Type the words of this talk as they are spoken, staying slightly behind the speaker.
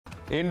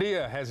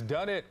India has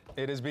done it.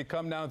 It has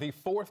become now the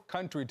fourth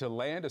country to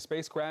land a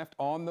spacecraft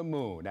on the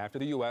moon after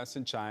the U.S.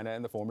 and China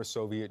and the former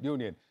Soviet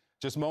Union.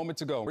 Just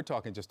moments ago, we're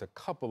talking just a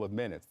couple of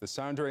minutes, the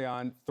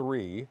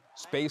Chandrayaan-3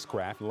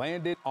 spacecraft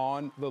landed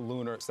on the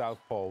lunar South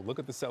Pole. Look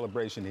at the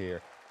celebration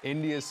here.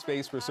 India's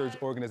Space Research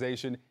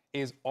Organization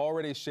is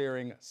already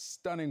sharing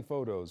stunning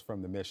photos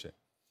from the mission.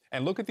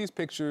 And look at these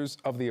pictures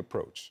of the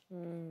approach.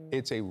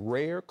 It's a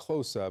rare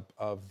close-up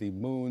of the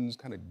moon's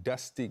kind of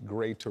dusty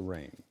gray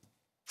terrain.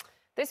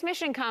 This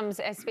mission comes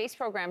as space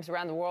programs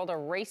around the world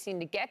are racing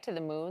to get to the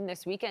moon.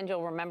 This weekend,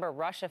 you'll remember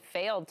Russia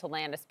failed to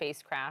land a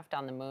spacecraft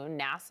on the moon.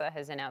 NASA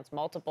has announced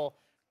multiple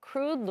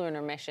crewed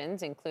lunar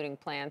missions, including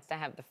plans to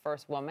have the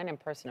first woman and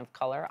person of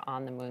color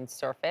on the moon's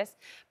surface.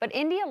 But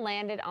India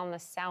landed on the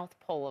south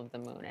pole of the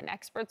moon, and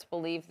experts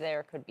believe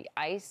there could be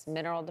ice,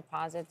 mineral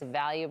deposits,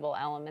 valuable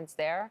elements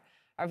there.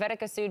 Our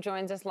Vedika Sood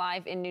joins us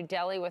live in New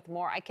Delhi with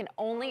more. I can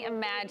only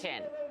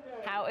imagine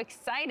how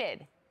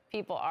excited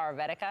people are,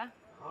 Vedika.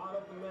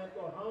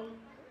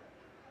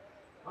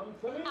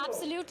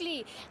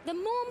 Absolutely. The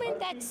moment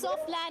that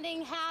soft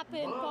landing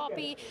happened,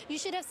 Poppy, you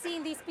should have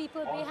seen these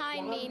people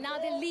behind me. Now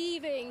they're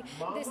leaving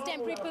this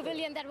temporary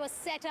pavilion that was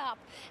set up.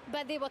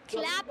 But they were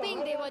clapping,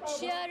 they were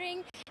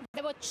cheering,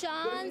 there were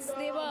chants,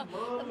 they were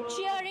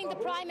cheering the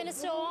Prime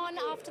Minister on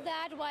after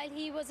that while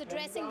he was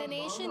addressing the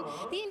nation.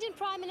 The Indian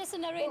Prime Minister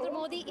Narendra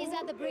Modi is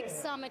at the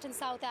BRICS summit in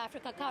South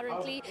Africa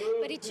currently,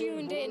 but he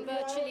tuned in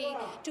virtually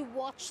to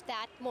watch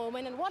that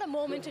moment. And what a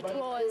moment it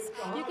was.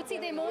 You could see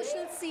the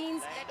emotional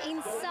scenes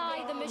inside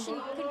the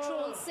Mission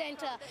Control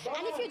Center.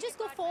 And if you just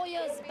go 4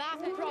 years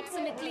back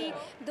approximately,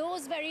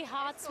 those very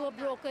hearts were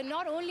broken,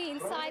 not only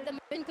inside the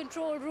Mission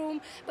Control Room,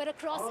 but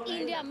across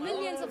India.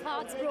 Millions of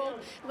hearts broke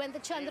when the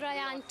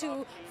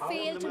Chandrayaan-2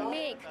 failed to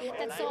make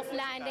that soft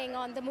landing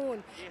on the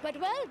moon. But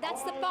well,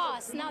 that's the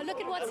past. Now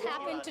look at what's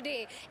happened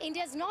today.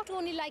 India's not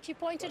only, like you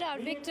pointed out,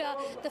 Victor,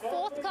 the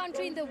fourth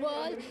country in the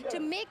world to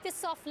make this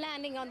soft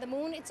landing on the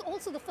moon. It's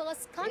also the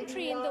first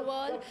country in the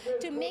world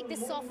to make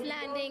this soft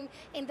landing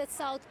in the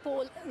South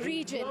Pole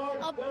region.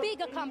 A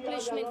big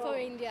accomplishment for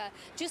India.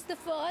 Just the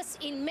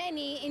first in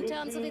many in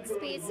terms of its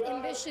space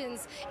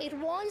ambitions. It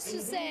wants to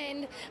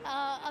send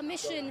a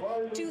mission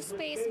to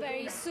space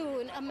very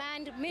soon, a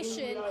manned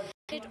mission.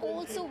 It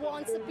also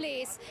wants a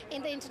place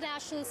in the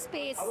International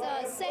Space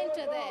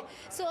Center there.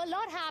 So a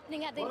lot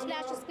happening at the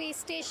International Space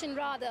Station,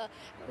 rather.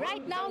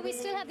 Right now, we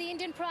still have the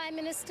Indian Prime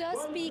Minister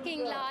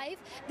speaking live.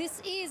 This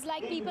is,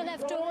 like people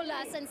have told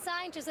us and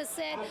scientists have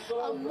said,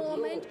 a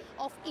moment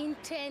of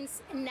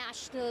intense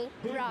national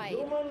pride.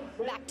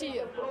 Back to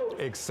you.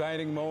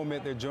 Exciting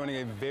moment. They're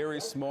joining a very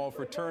small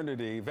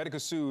fraternity. Vedika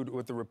Sood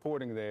with the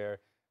reporting there.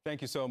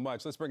 Thank you so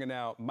much. Let's bring in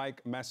now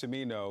Mike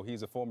Massimino.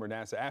 He's a former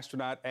NASA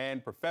astronaut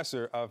and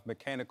professor of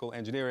mechanical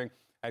engineering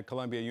at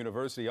Columbia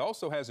University. He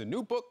also has a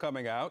new book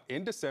coming out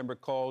in December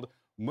called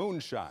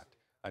Moonshot,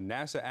 a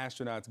NASA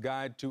astronaut's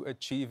guide to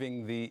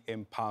achieving the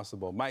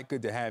impossible. Mike,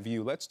 good to have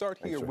you. Let's start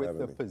here with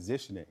the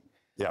positioning.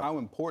 Yeah. How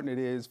important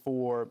it is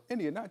for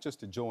India not just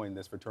to join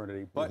this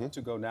fraternity, but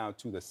to go now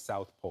to the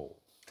South Pole.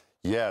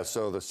 Yeah,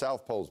 so the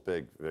South Pole's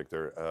big,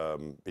 Victor,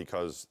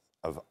 because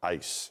of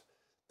ice.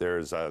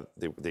 There's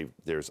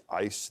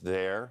ice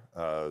there,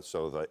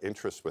 so the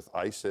interest with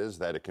ice is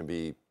that it can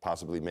be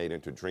possibly made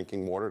into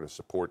drinking water to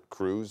support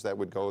crews that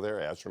would go there,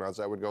 astronauts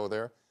that would go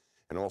there,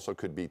 and also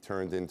could be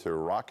turned into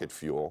rocket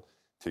fuel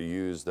to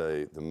use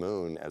the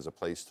moon as a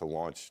place to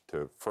launch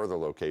to further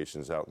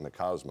locations out in the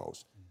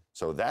cosmos.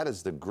 So that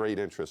is the great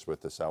interest with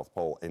the South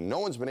Pole, and no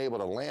one's been able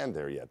to land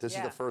there yet. This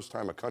is the first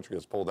time a country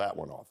has pulled that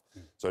one off.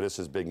 So this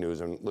is big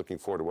news, and looking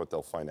forward to what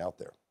they'll find out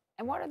there.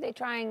 And what are they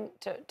trying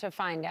to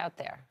find out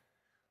there?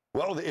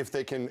 Well, if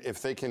they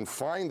can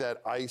find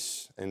that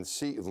ice and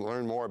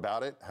learn more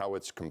about it, how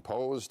it's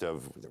composed,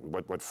 of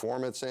what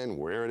form it's in,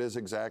 where it is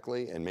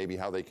exactly, and maybe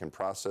how they can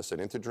process it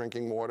into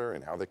drinking water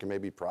and how they can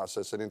maybe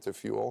process it into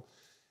fuel.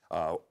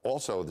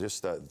 Also,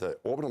 just the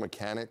orbital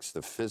mechanics,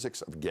 the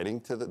physics of getting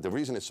to the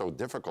reason it's so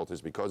difficult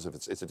is because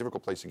it's a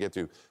difficult place to get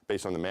to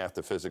based on the math,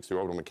 the physics, the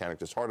orbital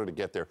mechanics. It's harder to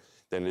get there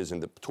than it is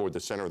toward the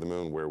center of the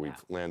moon where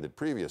we've landed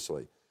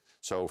previously.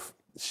 So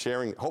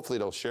hopefully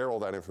they'll share all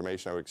that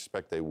information. I would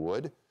expect they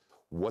would.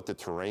 What the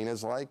terrain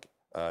is like,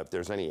 if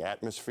there's any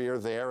atmosphere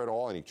there at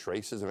all, any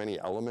traces of any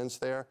elements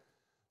there.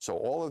 So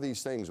all of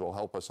these things will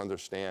help us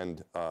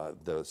understand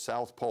the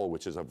South Pole,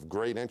 which is of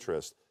great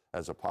interest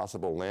as a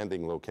possible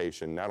landing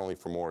location, not only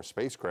for more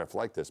spacecraft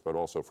like this, but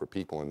also for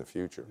people in the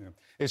future. Yeah.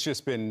 It's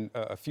just been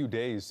a few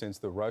days since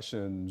the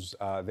Russians,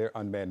 their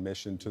unmanned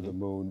mission to the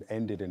moon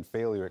ended in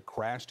failure. It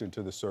crashed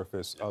into the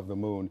surface of the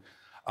moon.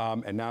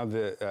 And now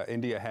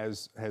India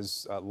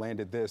has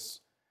landed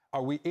this.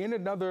 Are we in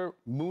another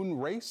moon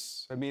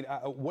race? I mean,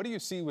 what do you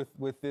see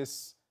with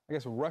this, I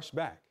guess, rush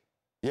back?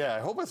 Yeah, I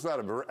hope it's not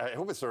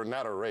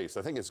a race.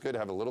 I think it's good to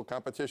have a little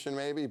competition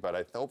maybe,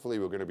 but hopefully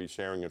we're going to be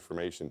sharing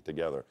information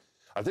together.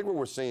 I think what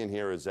we're seeing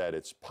here is that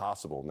it's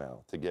possible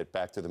now to get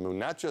back to the moon.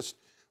 Not just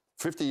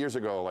 50 years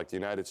ago, like the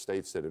United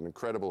States did, an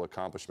incredible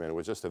accomplishment. It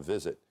was just a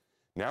visit.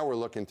 Now we're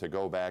looking to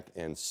go back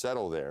and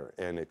settle there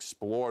and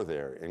explore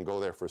there and go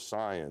there for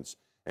science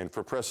and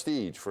for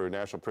prestige, for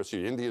national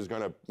prestige. India is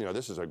going to,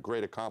 this is a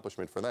great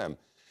accomplishment for them.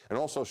 And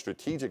also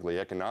strategically,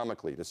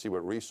 economically, to see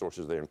what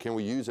resources there, and can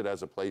we use it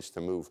as a place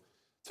to move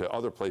to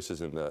other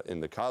places in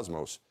the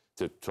cosmos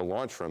to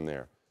launch from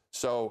there.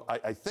 So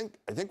I think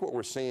what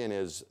we're seeing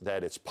is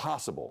that it's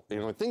possible.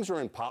 When things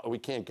are we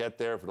can't get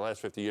there. For the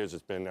last 50 years,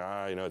 it's been,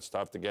 it's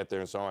tough to get there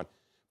and so on.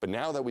 But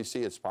now that we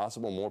see it's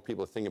possible, more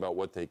people are thinking about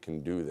what they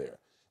can do there.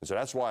 And so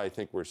that's why I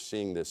think we're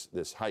seeing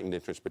this heightened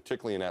interest,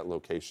 particularly in that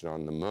location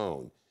on the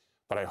moon.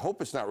 But I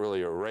hope it's not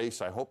really a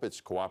race. I hope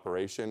it's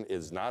cooperation.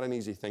 It's not an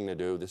easy thing to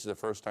do. This is the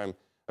first time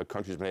a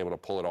country's been able to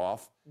pull it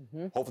off.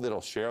 Hopefully they'll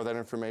share that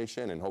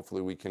information, and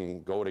hopefully we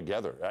can go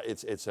together.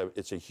 It's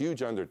a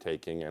huge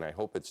undertaking, and I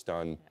hope it's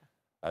done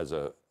as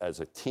a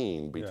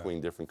team between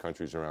different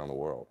countries around the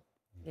world.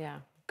 Yeah.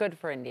 Good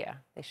for India.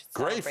 They should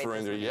Great celebrate for this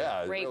India, week.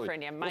 yeah. Great really. for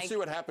India. Mike, we'll see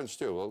what happens,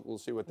 too. We'll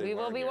see what they We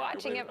will learn be here.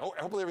 watching it.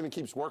 Hopefully everything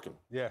keeps working.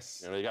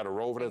 Yes. They got a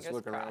rover that's Fingers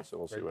looking around, crossed. so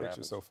we'll see Great what picture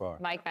happens. so far.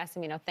 Mike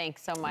Massimino,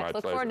 thanks so much. My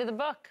Look pleasure. forward to the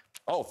book.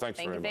 Oh, thanks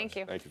Thank very you, much. thank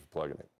you. Thank you for plugging it.